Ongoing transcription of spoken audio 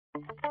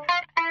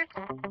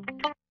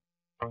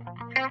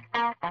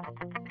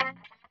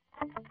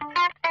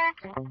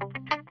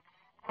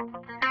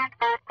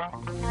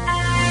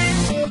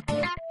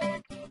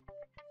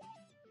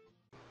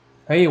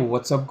Hey,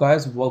 what's up,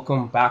 guys?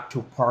 Welcome back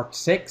to part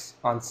 6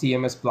 on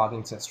CMS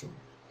blogging system.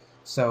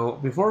 So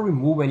before we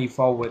move any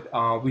forward,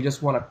 we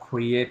just want to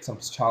create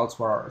some styles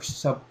for our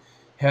sub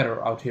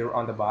header out here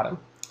on the bottom.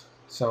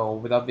 So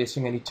without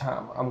wasting any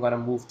time, I'm gonna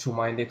move to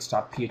my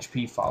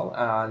index.php file,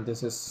 and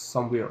this is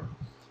somewhere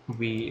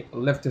we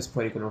left this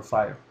particular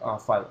file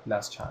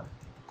last time.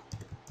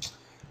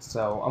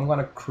 So I'm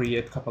gonna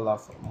create a couple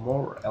of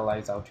more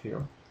LIs out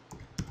here.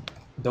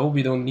 Though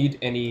we don't need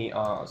any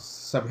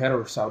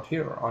subheaders out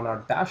here on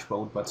our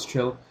dashboard, but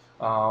still,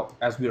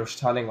 as we are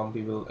styling them,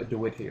 we will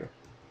do it here.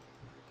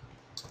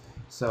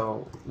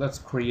 So let's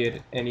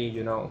create any,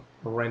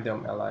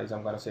 random LIs.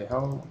 I'm gonna say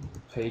home,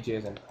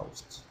 pages, and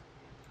posts.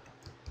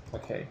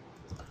 Okay,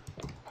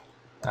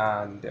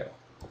 and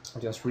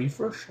just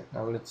refresh.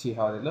 Now let's see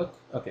how they look.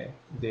 Okay,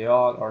 they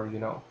all are,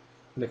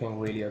 looking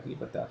really ugly,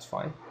 but that's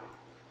fine.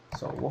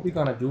 So what we're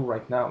gonna do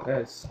right now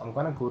is I'm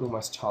gonna go to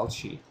my style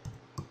sheet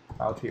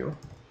out here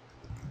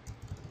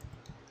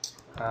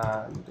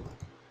and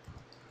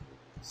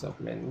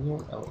submenu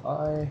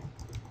li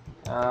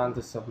and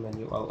the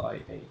submenu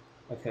lia.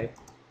 Okay,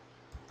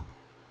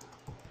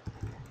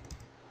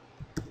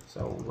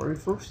 so very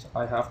first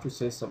I have to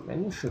say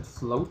submenu should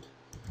float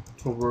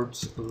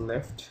towards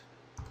left.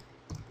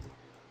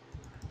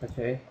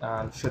 Okay,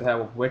 and should have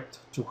a width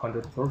to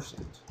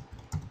 100%.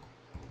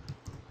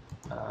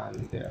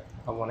 And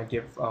I want to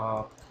give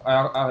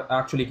I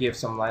actually gave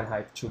some line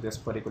height to this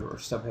particular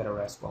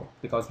subheader as well,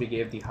 because we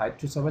gave the height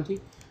to 70.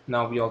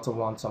 Now we also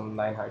want some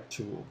line height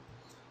to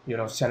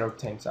center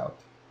things out.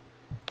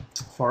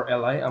 For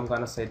li, I'm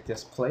gonna say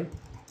display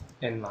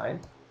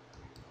inline.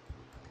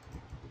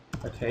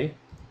 Okay,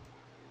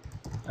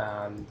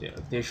 and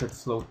they should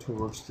float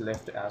towards the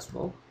left as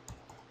well.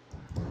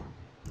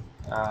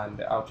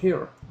 And out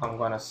here I'm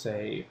gonna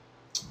say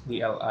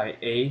the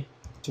lia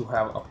to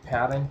have a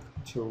padding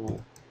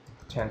to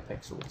 10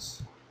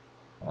 pixels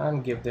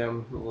and give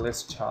them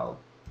list style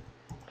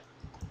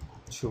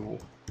to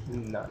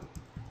none.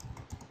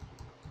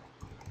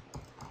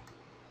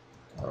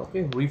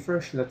 Okay,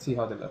 refresh. Let's see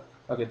how they look.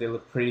 Okay, they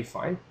look pretty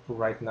fine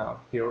right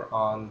now here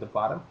on the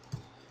bottom.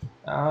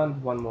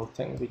 And one more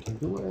thing we can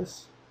do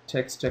is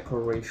text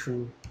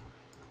decoration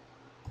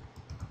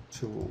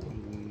to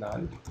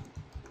none,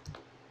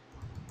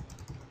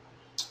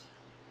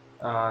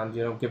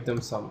 and give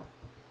them some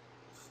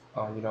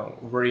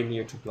very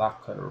near to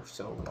black color.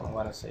 So I'm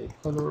gonna say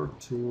color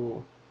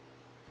to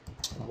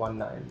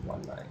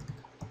 1919.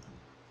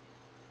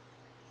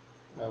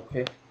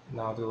 Okay,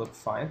 now they look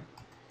fine,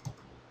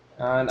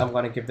 and I'm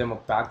gonna give them a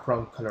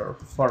background color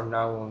for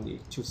now only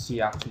to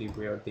see actually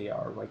where they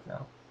are right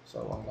now.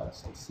 So I'm gonna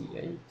say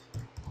C8,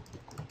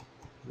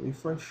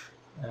 refresh,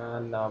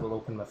 and now we'll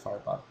open my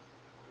Firebug.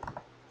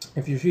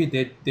 If you see,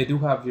 they do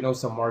have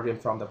some margin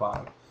from the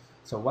bottom.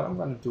 So what I'm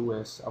gonna do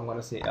is I'm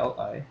gonna say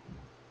li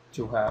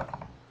to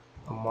have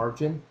a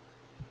margin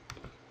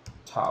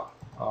top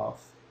of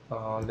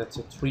let's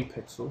say 3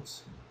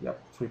 pixels. Yep,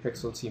 3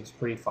 pixels seems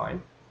pretty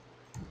fine.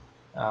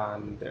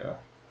 And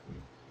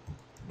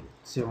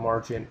say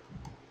margin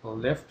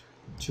left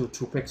to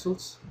 2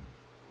 pixels.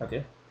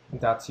 Okay,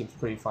 that seems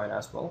pretty fine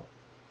as well.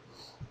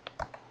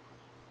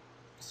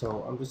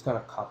 So I'm just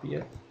gonna copy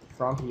it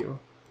from here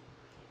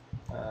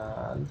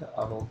and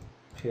I will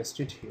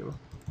paste it here.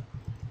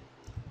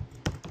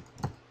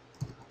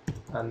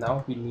 And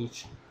now we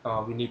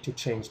need to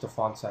change the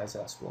font size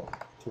as well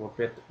to a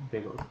bit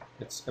bigger.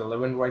 It's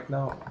 11 right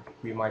now,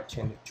 we might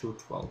change it to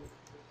 12.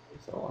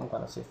 So I'm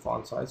gonna say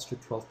font size to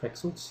 12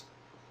 pixels.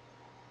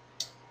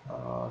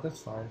 That's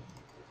fine.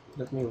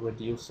 Let me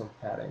reduce some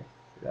padding.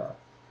 Yeah,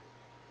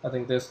 I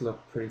think this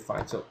looks pretty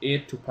fine. So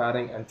 8 to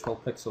padding and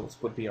 12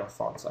 pixels would be our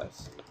font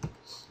size.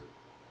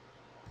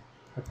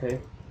 Okay,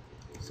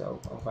 so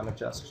I'm gonna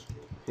just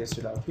paste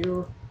it out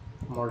here.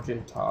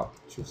 Margin top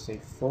to say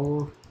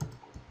 4.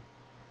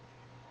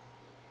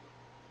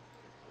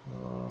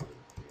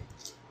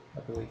 I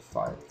believe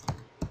 5.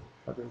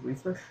 Okay,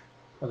 refresh.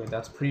 Okay,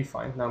 that's pretty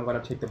fine. Now I'm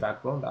gonna take the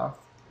background off,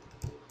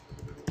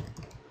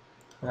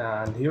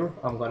 and here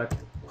I'm gonna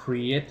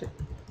create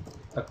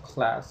a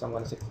class. I'm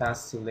gonna say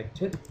class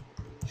selected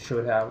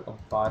should have a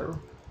border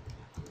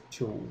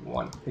to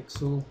 1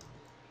 pixel,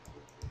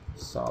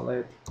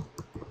 solid,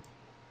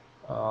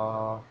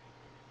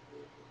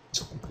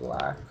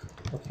 black.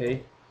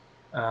 Okay,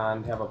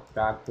 and have a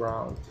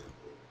background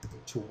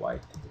to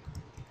white.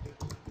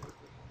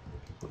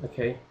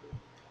 Okay,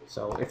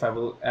 so if I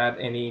will add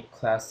any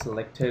class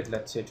selected,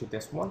 let's say to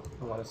this one,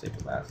 I want to say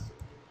class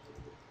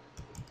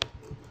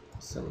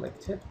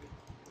selected,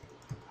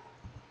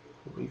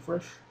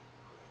 refresh.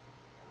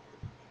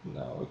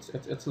 No,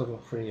 it's looking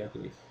pretty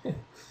ugly.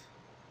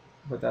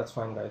 But that's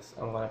fine, guys.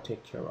 I'm gonna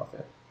take care of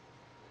it.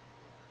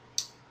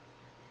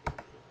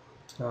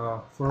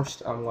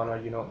 First I'm gonna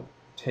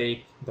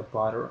take the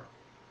border.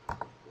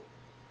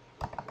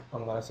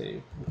 I'm gonna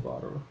say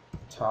border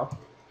top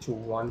to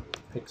 1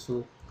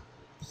 pixel,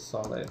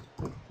 solid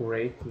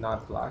gray,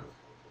 not black.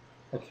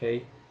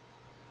 Okay,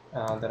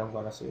 and then I'm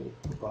gonna say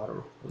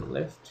border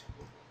left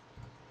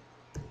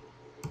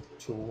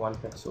to 1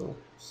 pixel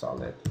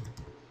solid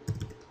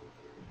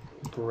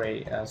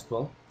gray as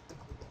well.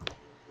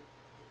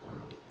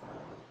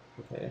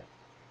 Okay,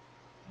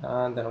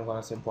 and then I'm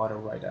gonna say border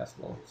right as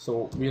well.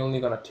 So we're only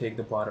gonna take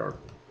the border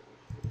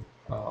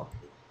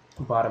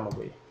bottom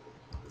away.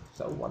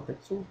 So 1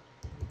 pixel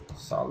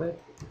solid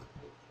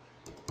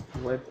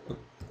with a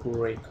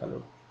gray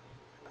color.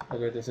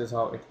 Okay, this is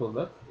how it will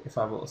look if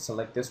I will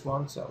select this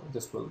one. So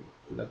this will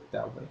look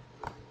that way.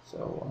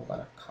 So I'm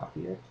gonna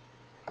copy it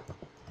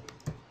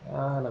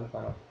and I'm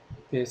gonna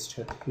paste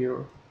it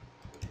here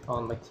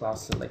on my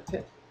class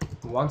selected.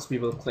 Once we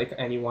will click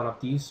any one of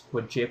these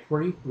with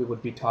jQuery, we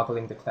would be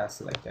toggling the class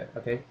selected.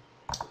 Okay,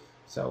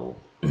 so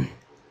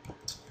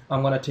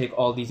I'm gonna take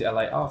all these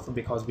li off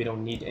because we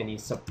don't need any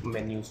sub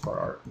menus for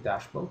our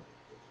dashboard.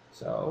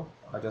 So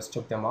I just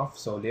took them off.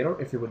 So later,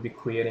 if you would be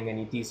creating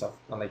any of these of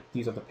like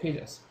these are the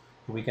pages,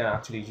 we can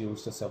actually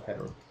use the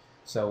subheader.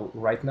 So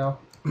right now,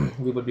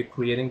 we would be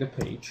creating the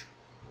page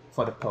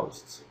for the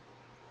posts.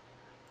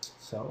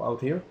 So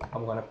out here,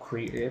 I'm gonna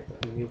create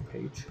a new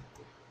page.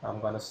 I'm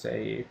gonna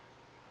say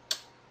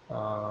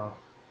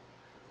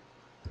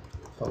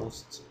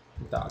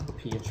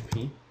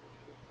post.php.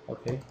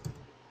 Okay,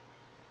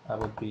 I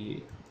would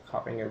be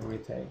copying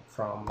everything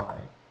from my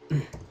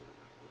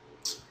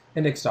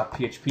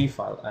index.php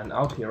file, and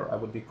out here I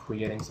would be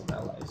creating some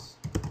allies.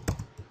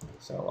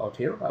 So out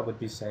here I would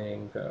be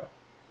saying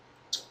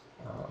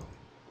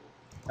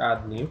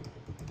add new.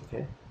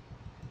 Okay,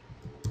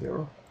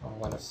 here I'm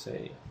gonna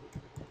say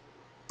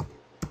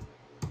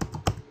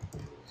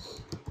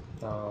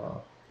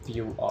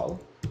view all,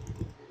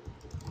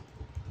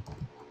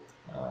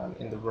 and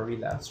in the very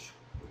last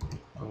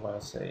I'm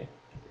gonna say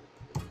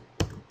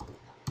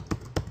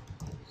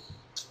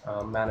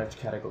manage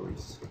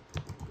categories.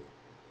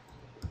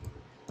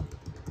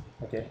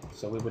 Okay,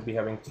 so we would be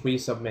having 3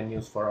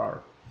 submenus for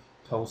our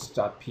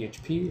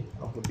post.php.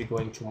 I would be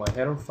going to my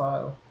header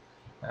file,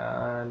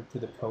 and to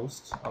the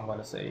post I'm going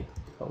to say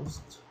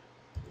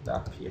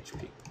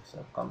post.php.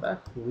 So come back,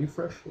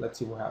 refresh, let's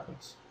see what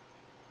happens.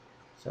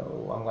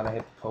 So I'm going to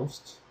hit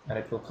post and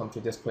it will come to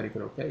this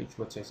particular page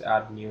which says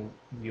add new,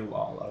 view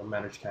all, or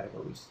manage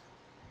categories.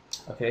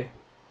 Okay,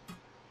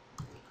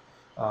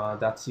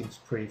 that seems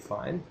pretty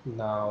fine.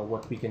 Now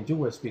what we can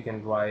do is we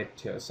can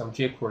write some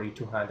jQuery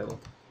to handle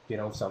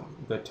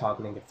some good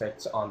toggling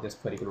effects on this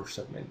particular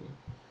submenu.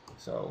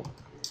 So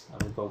I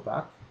will go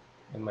back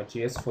in my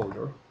JS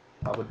folder.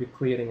 I will be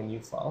creating a new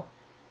file,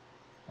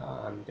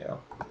 and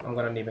I'm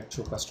gonna name it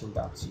to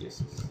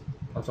custom.css.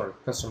 I'm sorry,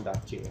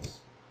 custom.js.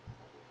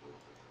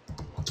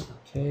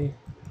 Okay.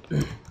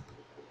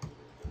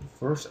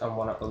 First, I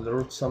want to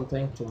alert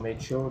something to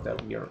make sure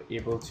that we are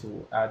able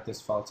to add this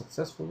file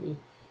successfully.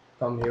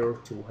 Come here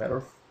to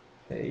header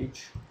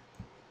page,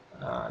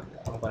 and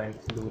I'm gonna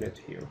include it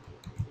here.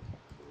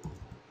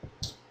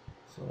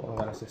 So I'm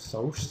gonna say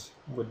source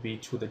would be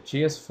to the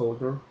JS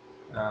folder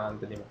and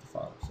the name of the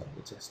file. So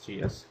it is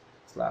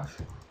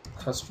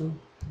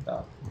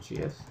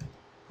js/custom.js.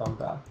 Come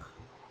back,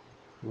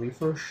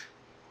 refresh.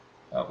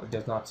 Oh, it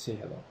does not say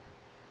hello.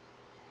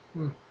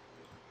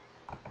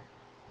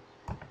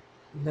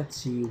 Let's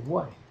see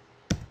why.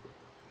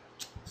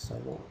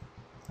 So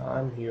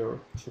I'm here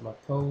to my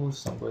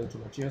post. I'm going to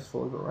my JS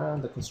folder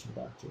and the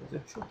custom.js.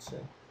 It should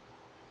say.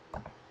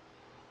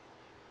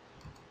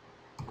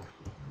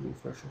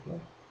 Refresh it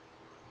now.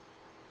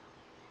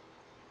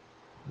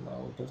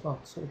 No, it does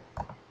not say.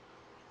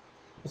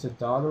 It's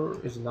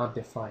 $$ is not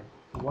defined.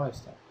 Why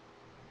is that?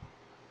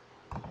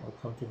 I'll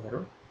come to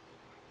header,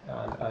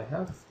 and I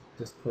have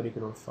this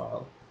particular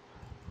file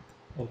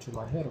into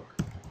my header,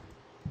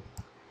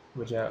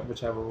 which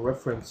I will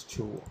reference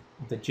to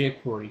the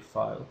jQuery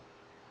file.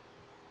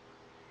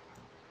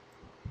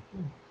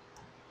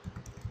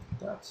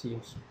 That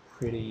seems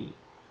pretty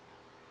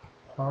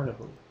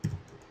horrible.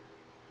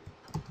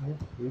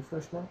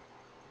 Refresh now.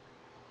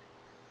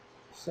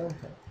 Same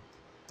thing.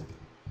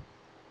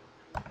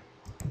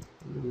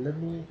 Let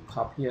me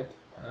copy it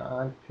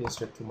and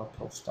paste it to my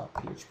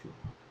post.php.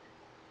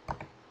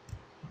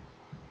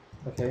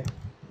 Okay,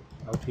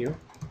 out here.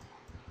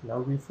 Now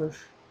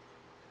refresh.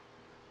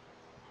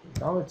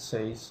 Now it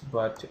says,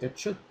 but it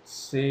should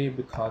say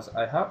because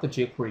I have the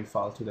jQuery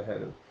file to the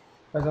header.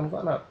 Because I'm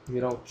gonna,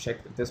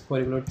 check this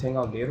particular thing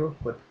out later,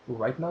 but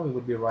right now we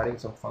would be writing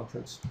some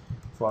functions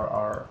for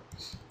our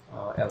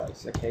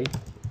allies. Okay,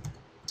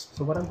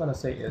 so what I'm gonna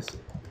say is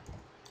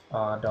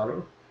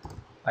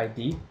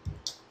 $id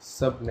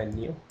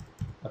submenu,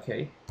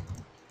 okay,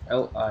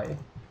 li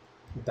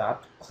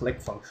dot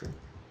click function.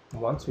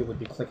 Once we would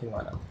be clicking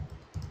on it.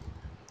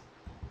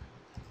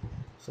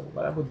 So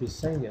what I would be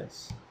saying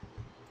is,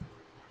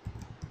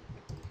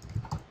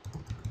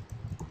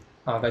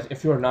 guys,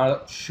 if you're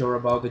not sure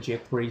about the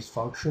jQuery's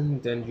function,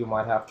 then you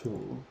might have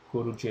to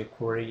go to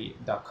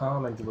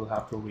jQuery.com and you will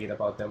have to read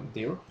about them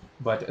there.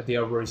 But they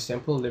are very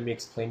simple. Let me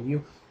explain to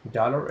you.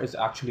 $, is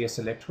actually a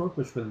selector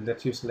which will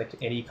let you select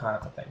any kind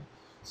of a thing.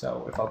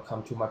 So if I'll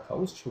come to my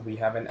post, we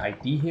have an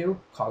ID here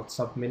called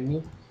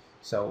submenu.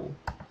 So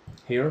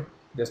here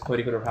this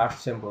particular hash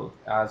symbol,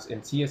 as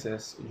in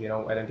CSS,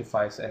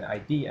 identifies an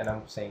ID, and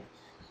I'm saying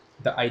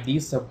the ID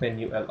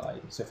submenu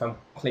li. So if I'm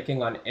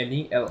clicking on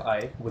any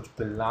li which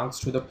belongs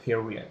to the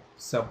period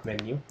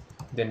submenu,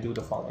 then do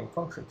the following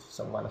functions.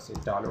 So I'm gonna say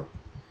dollar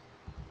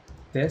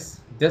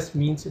this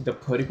means the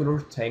particular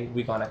thing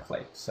we're gonna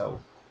click. So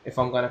if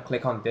I'm gonna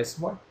click on this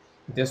one,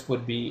 this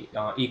would be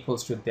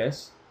equals to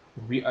this.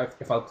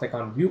 If I'll click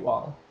on view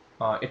all,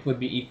 it would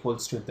be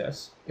equals to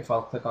this. If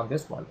I'll click on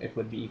this one, it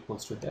would be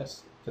equals to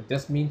this. So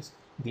this means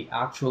the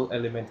actual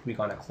element we're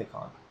gonna click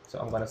on. So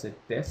I'm gonna say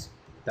this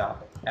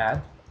dot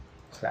add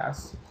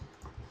class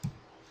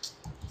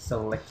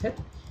selected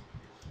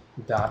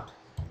dot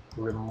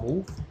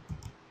remove.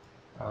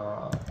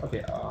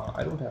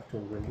 I don't have to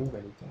remove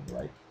anything,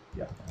 right?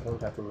 Yeah, I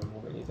don't have to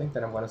remove anything.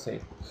 Then I'm gonna say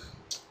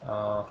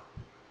uh,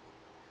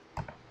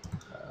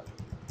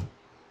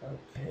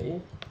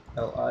 okay,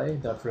 li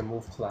dot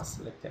remove class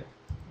selected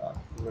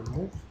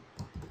remove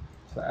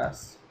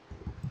class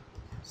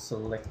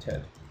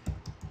selected.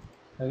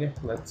 Okay,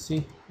 let's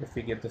see if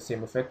we get the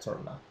same effects or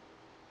not.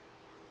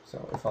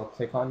 So if I'll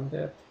click on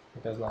it,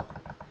 it does not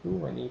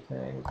do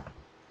anything.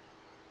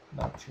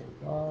 Not sure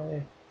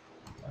why.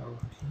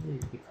 Okay,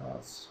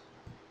 because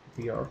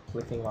we are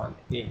clicking on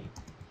A,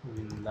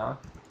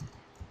 not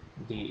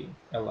the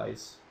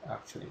LIs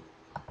actually.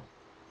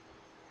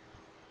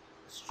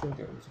 Still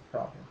there is a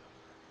problem.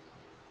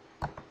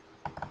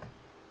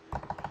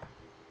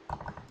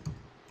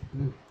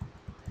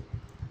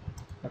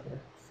 Okay,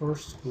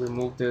 first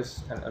remove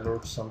this and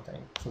alert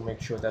something to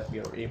make sure that we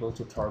are able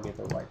to target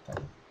the right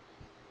thing.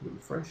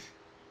 Refresh.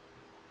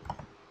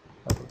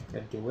 Okay,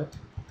 let's do it.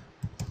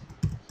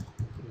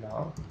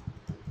 Now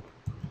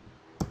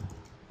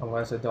I'm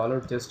going to say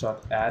 $this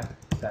dot add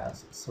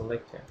class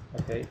selected.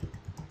 Okay,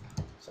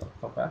 so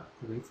come back,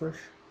 refresh.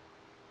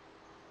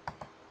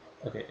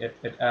 Okay,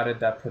 it added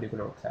that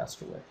particular class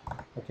to it.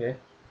 Okay,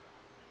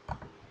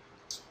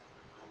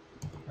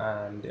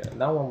 and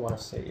now what I want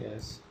to say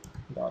is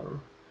dollar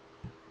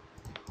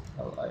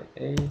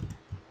lia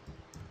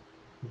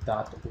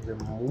dot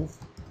remove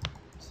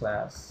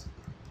class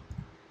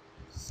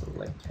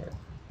selected,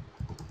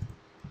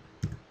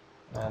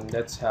 and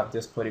let's have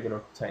this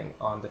particular thing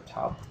on the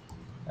top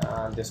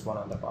and this one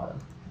on the bottom.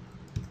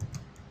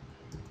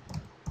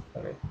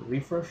 Okay,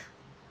 refresh.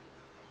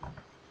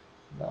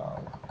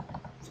 Now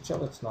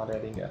still it's not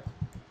adding it.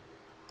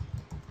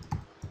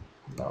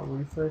 Now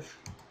refresh.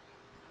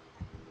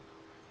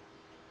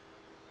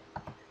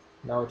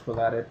 Now it will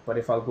add it, but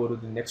if I'll go to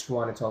the next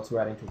one, it's also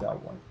adding to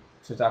that one.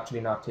 So it's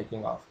actually not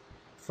taking off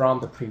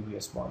from the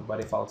previous one. But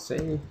if I'll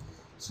say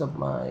sub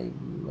my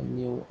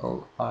menu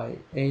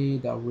lia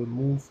that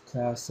remove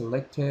class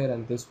selected,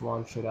 and this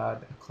one should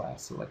add a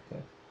class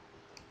selected,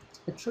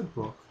 it should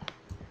work.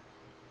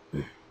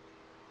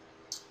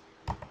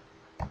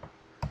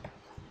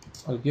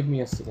 Give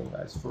me a second,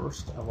 guys.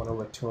 First I want to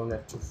return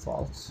it to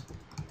false.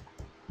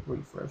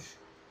 Refresh.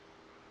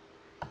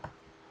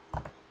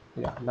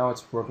 Yeah, now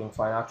it's working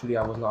fine. Actually,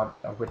 I was not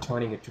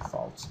returning it to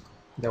false.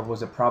 There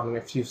was a problem.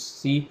 If you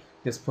see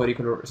this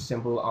particular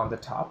symbol on the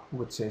top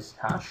which says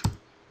hash,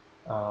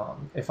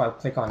 if I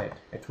click on it,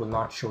 it will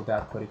not show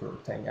that particular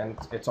thing, and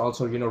it's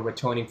also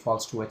returning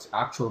false to its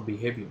actual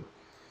behavior.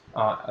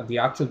 The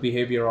actual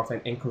behavior of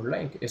an anchor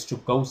link is to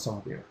go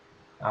somewhere,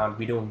 and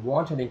we don't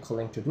want an anchor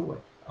link to do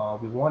it.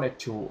 We want it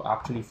to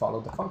actually follow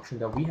the function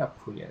that we have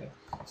created.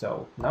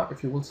 So now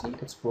if you will see,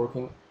 it's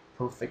working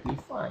perfectly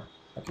fine.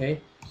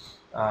 Okay,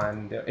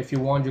 and if you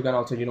want, you can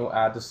also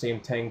add the same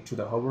thing to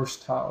the hover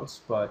styles,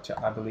 but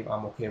I believe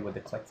I'm okay with the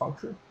click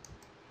function.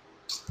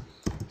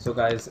 So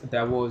guys,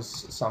 that was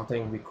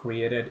something we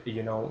created,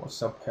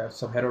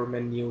 subheader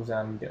menus,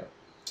 and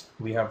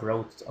we have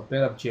wrote a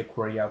bit of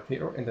jQuery out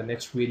here. In the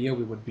next video,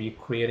 we would be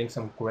creating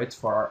some grids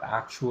for our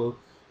actual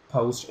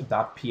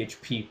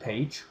post.php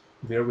page,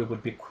 where we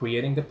would be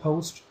creating the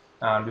post,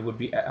 and we would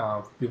be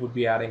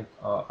adding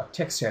a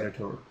text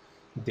editor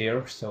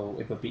there, so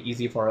it would be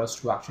easy for us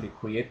to actually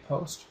create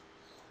post.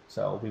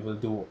 So we will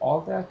do all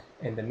that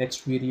in the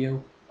next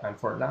video, and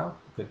for now,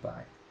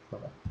 goodbye.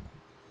 Bye-bye.